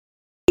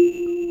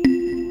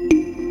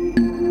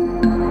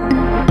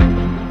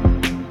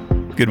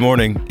Good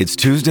morning. It's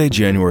Tuesday,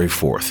 January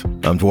 4th.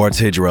 I'm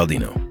Duarte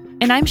Geraldino.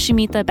 And I'm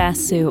Shamita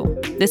Basu.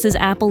 This is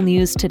Apple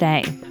News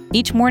Today.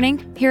 Each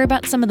morning, hear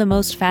about some of the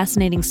most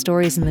fascinating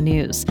stories in the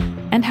news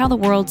and how the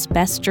world's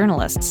best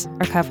journalists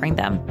are covering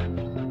them.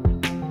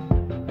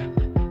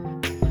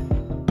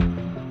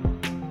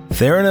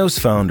 Theranos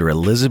founder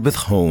Elizabeth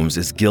Holmes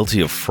is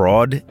guilty of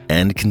fraud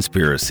and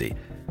conspiracy.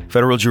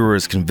 Federal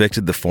jurors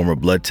convicted the former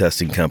blood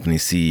testing company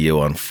CEO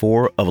on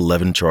 4 of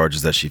 11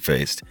 charges that she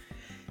faced.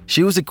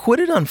 She was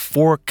acquitted on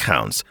 4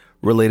 counts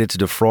related to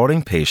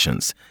defrauding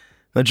patients.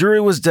 The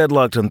jury was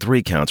deadlocked on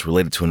 3 counts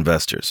related to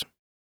investors.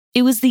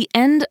 It was the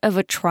end of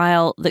a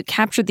trial that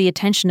captured the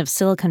attention of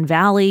Silicon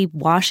Valley,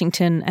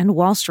 Washington, and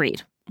Wall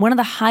Street, one of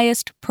the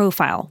highest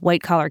profile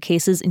white-collar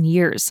cases in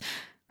years.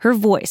 Her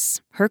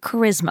voice, her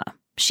charisma,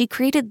 she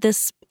created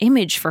this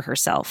image for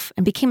herself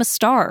and became a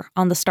star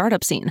on the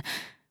startup scene.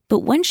 But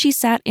when she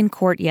sat in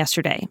court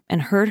yesterday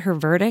and heard her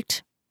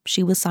verdict,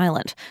 she was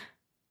silent.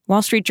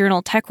 Wall Street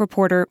Journal tech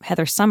reporter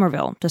Heather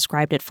Somerville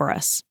described it for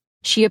us.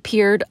 She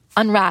appeared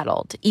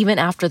unrattled even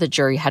after the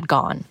jury had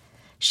gone.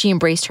 She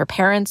embraced her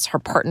parents, her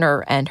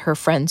partner, and her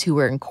friends who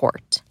were in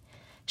court.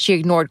 She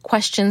ignored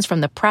questions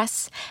from the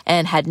press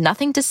and had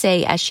nothing to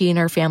say as she and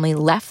her family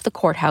left the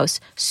courthouse,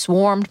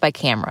 swarmed by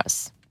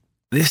cameras.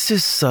 This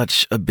is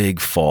such a big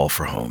fall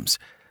for Holmes.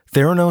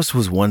 Theranos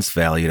was once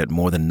valued at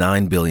more than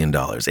 $9 billion,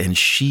 and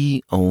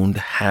she owned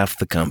half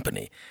the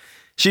company.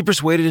 She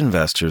persuaded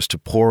investors to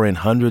pour in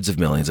hundreds of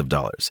millions of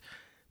dollars.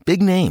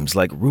 Big names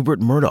like Rupert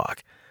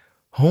Murdoch.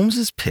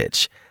 Holmes's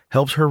pitch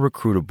helped her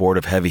recruit a board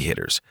of heavy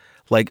hitters,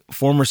 like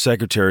former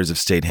Secretaries of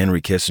State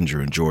Henry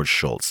Kissinger and George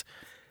Shultz.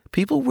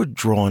 People were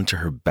drawn to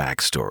her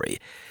backstory.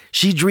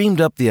 She dreamed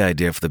up the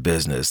idea for the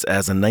business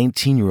as a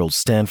 19-year-old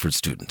Stanford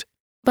student.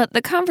 But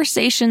the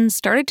conversation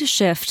started to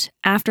shift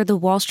after the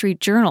Wall Street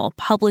Journal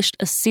published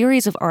a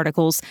series of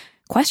articles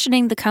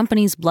questioning the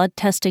company's blood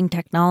testing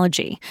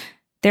technology.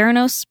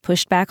 Theranos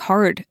pushed back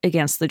hard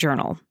against the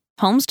journal.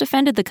 Holmes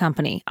defended the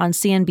company on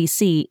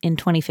CNBC in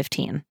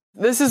 2015.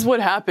 This is what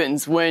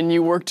happens when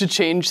you work to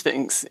change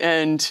things.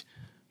 And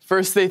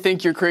first they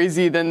think you're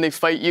crazy, then they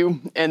fight you,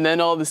 and then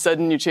all of a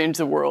sudden you change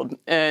the world.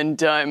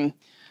 And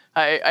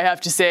I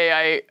have to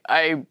say,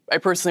 I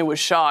personally was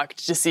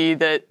shocked to see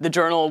that the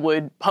journal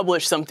would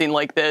publish something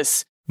like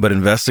this. But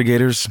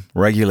investigators,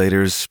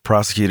 regulators,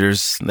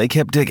 prosecutors, they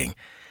kept digging.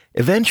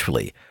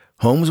 Eventually,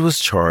 Holmes was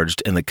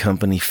charged and the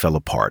company fell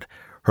apart.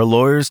 Her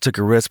lawyers took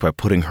a risk by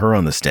putting her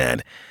on the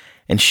stand,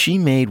 and she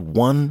made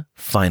one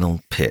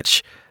final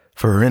pitch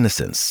for her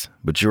innocence.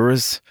 But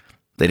jurors,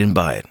 they didn't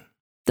buy it.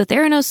 The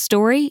Theranos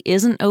story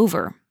isn't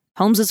over.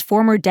 Holmes's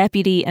former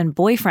deputy and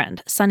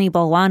boyfriend, Sunny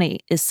Balwani,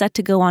 is set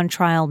to go on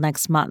trial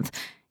next month.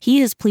 He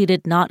has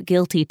pleaded not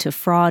guilty to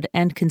fraud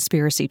and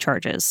conspiracy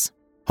charges.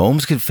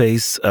 Holmes could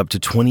face up to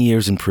 20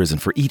 years in prison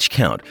for each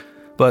count,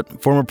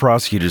 but former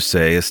prosecutors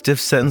say a stiff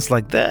sentence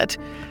like that,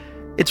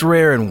 it's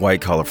rare in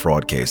white-collar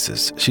fraud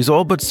cases. She's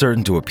all but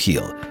certain to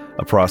appeal,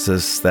 a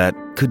process that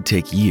could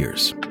take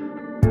years.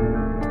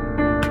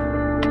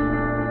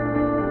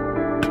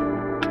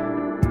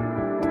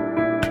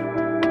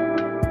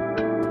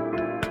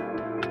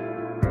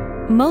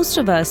 Most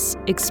of us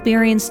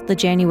experienced the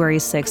January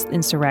 6th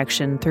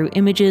insurrection through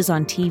images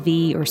on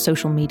TV or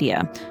social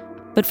media.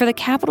 But for the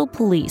Capitol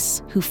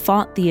Police who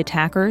fought the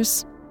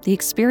attackers, the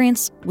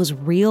experience was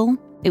real,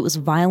 it was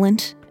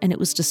violent, and it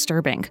was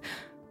disturbing.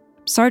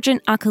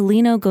 Sergeant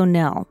Aquilino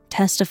Gonell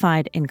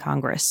testified in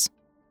Congress.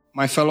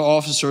 My fellow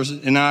officers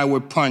and I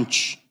would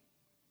punch,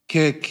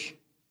 kick,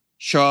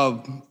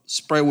 shove,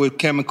 spray with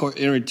chemical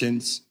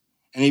irritants,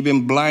 and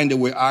even blinded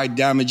with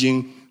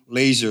eye-damaging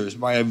lasers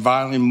by a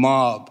violent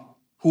mob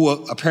who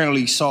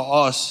apparently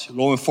saw us,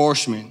 law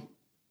enforcement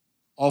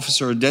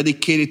officers,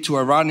 dedicated to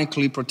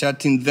ironically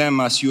protecting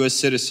them as U.S.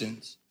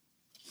 citizens,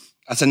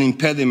 as an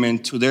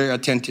impediment to their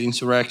attempted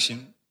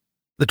insurrection.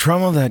 The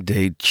trauma of that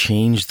day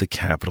changed the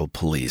Capitol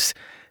Police,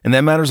 and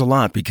that matters a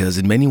lot because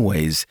in many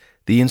ways,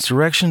 the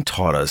insurrection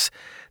taught us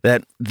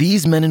that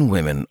these men and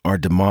women are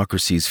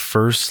democracy's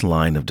first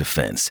line of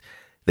defense.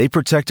 They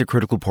protect a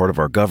critical part of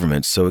our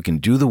government so it can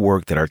do the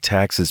work that our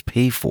taxes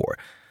pay for.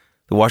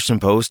 The Washington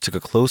Post took a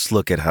close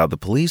look at how the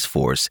police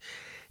force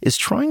is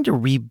trying to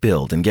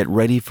rebuild and get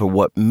ready for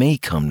what may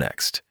come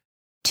next.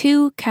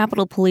 2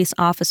 Capitol Police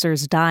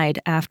officers died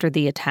after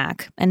the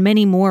attack, and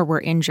many more were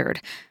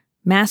injured.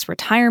 Mass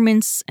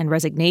retirements and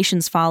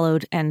resignations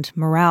followed, and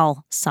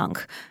morale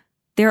sunk.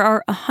 There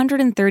are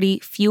 130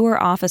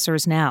 fewer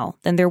officers now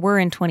than there were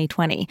in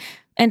 2020,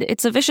 and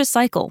it's a vicious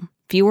cycle.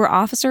 Fewer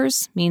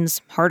officers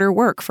means harder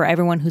work for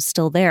everyone who's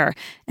still there,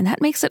 and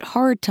that makes it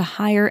hard to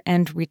hire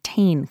and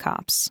retain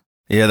cops.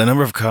 Yeah, the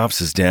number of cops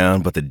is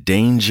down, but the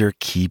danger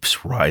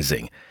keeps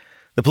rising.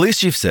 The police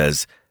chief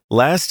says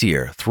last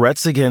year,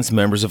 threats against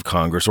members of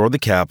Congress or the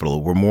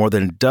Capitol were more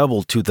than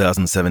double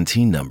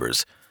 2017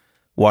 numbers.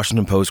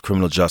 Washington Post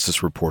criminal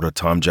justice reporter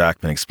Tom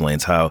Jackman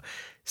explains how,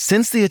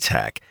 since the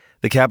attack,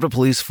 the Capitol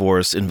Police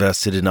Force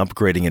invested in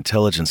upgrading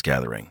intelligence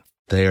gathering.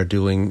 they are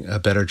doing a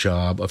better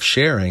job of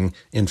sharing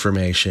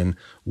information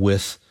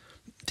with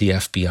the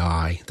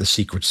FBI, the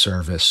Secret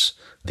Service,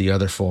 the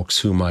other folks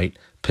who might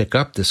pick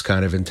up this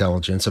kind of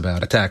intelligence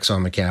about attacks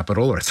on the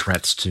Capitol or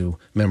threats to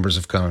members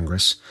of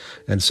Congress.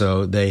 And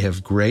so they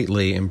have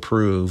greatly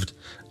improved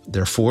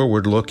their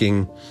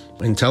forward-looking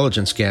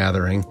intelligence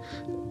gathering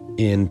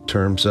in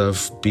terms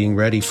of being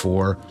ready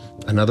for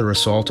another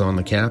assault on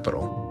the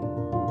Capitol.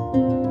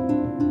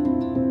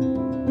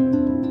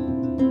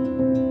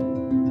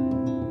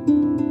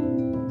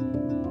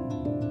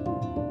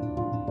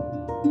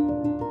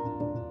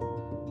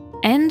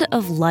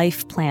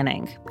 End-of-life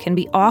planning can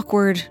be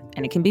awkward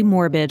and it can be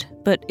morbid,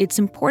 but it's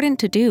important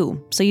to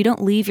do so you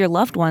don't leave your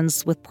loved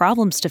ones with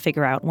problems to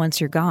figure out once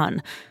you're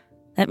gone.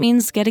 That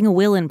means getting a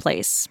will in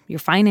place, your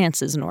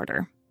finances in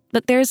order.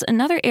 But there's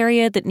another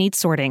area that needs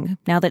sorting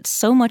now that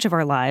so much of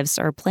our lives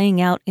are playing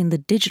out in the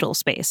digital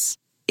space.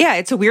 Yeah,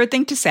 it's a weird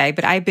thing to say,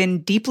 but I've been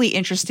deeply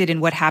interested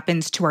in what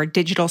happens to our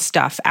digital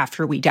stuff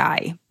after we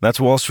die. That's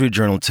Wall Street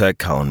Journal tech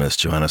columnist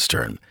Joanna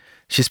Stern.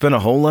 She spent a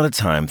whole lot of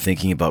time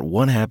thinking about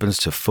what happens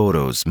to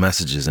photos,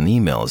 messages, and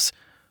emails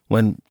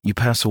when you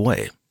pass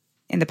away.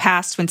 In the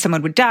past, when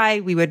someone would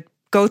die, we would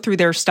go through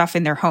their stuff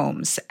in their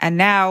homes. And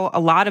now a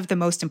lot of the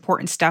most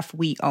important stuff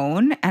we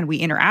own and we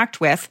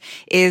interact with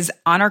is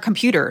on our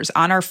computers,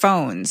 on our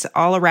phones,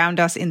 all around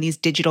us in these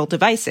digital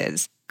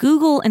devices.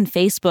 Google and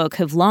Facebook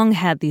have long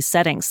had these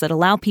settings that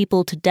allow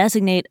people to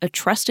designate a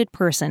trusted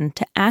person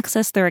to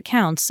access their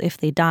accounts if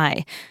they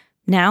die.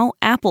 Now,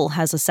 Apple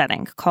has a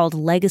setting called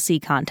Legacy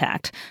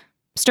Contact.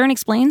 Stern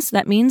explains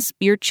that means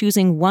you're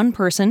choosing one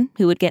person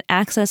who would get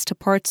access to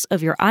parts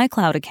of your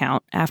iCloud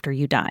account after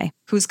you die.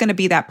 Who's going to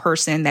be that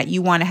person that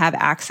you want to have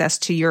access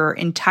to your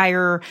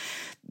entire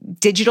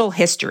digital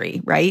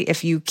history, right?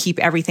 If you keep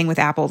everything with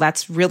Apple,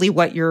 that's really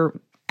what you're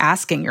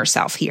asking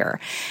yourself here.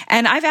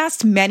 And I've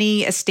asked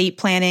many estate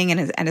planning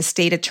and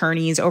estate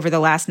attorneys over the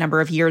last number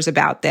of years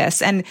about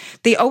this, and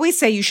they always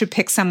say you should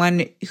pick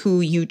someone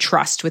who you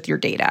trust with your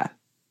data.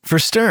 For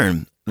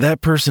Stern,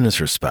 that person is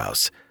her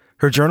spouse.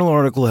 Her journal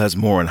article has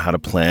more on how to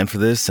plan for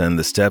this and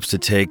the steps to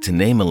take to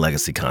name a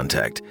legacy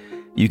contact.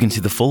 You can see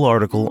the full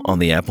article on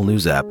the Apple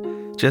News app.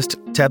 Just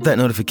tap that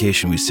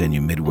notification we send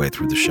you midway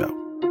through the show.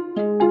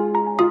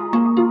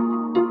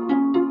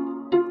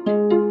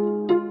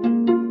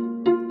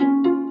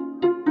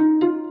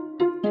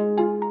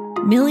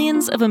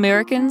 Millions of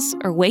Americans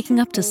are waking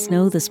up to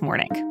snow this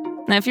morning.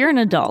 Now, if you're an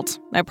adult,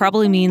 that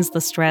probably means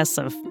the stress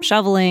of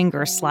shoveling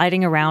or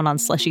sliding around on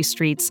slushy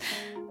streets.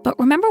 But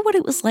remember what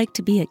it was like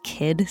to be a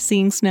kid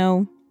seeing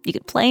snow? You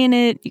could play in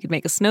it, you could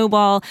make a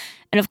snowball,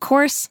 and of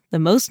course, the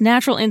most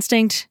natural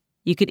instinct,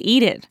 you could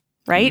eat it,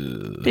 right?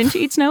 Didn't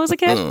you eat snow as a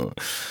kid?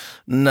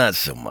 Not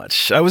so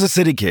much. I was a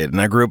city kid,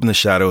 and I grew up in the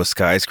shadow of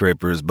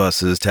skyscrapers,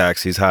 buses,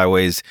 taxis,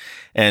 highways,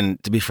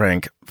 and, to be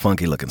frank,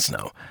 funky-looking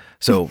snow.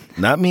 So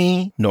not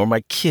me, nor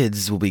my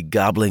kids will be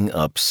gobbling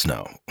up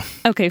snow.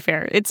 Okay,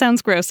 fair. It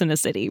sounds gross in a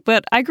city,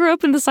 but I grew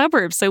up in the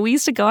suburbs, so we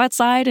used to go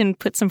outside and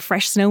put some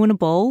fresh snow in a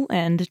bowl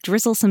and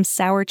drizzle some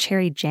sour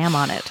cherry jam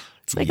on it.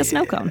 It's like a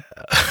snow cone.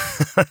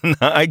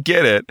 I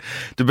get it.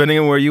 Depending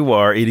on where you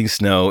are, eating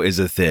snow is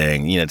a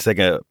thing. You know, to take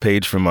a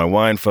page from my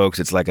wine folks,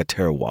 it's like a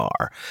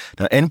terroir.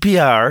 Now,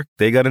 NPR,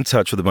 they got in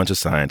touch with a bunch of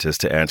scientists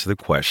to answer the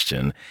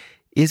question,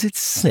 is it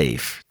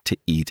safe to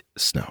eat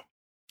snow?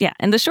 Yeah,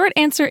 and the short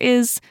answer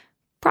is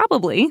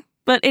probably,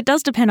 but it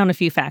does depend on a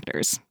few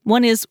factors.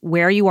 One is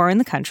where you are in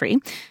the country.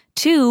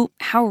 2,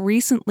 how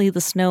recently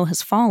the snow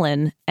has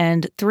fallen.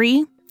 And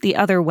 3, the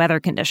other weather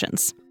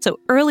conditions. So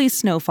early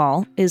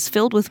snowfall is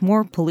filled with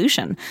more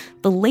pollution.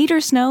 The later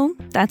snow,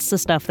 that's the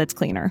stuff that's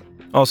cleaner.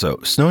 Also,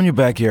 snow in your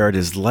backyard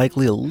is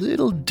likely a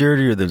little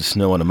dirtier than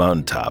snow on a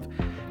mountaintop.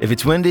 If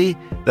it's windy,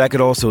 that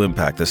could also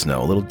impact the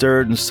snow. A little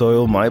dirt and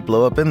soil might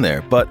blow up in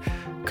there. But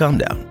calm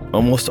down.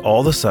 Almost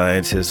all the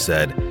scientists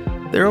said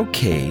they're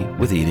okay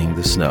with eating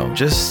the snow.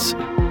 Just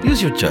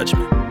use your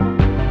judgment.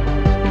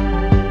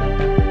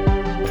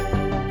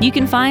 You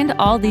can find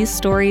all these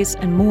stories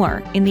and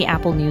more in the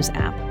Apple News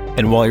app.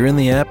 And while you're in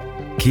the app,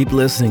 keep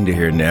listening to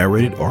hear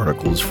narrated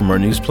articles from our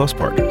News Plus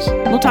partners.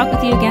 We'll talk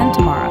with you again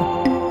tomorrow.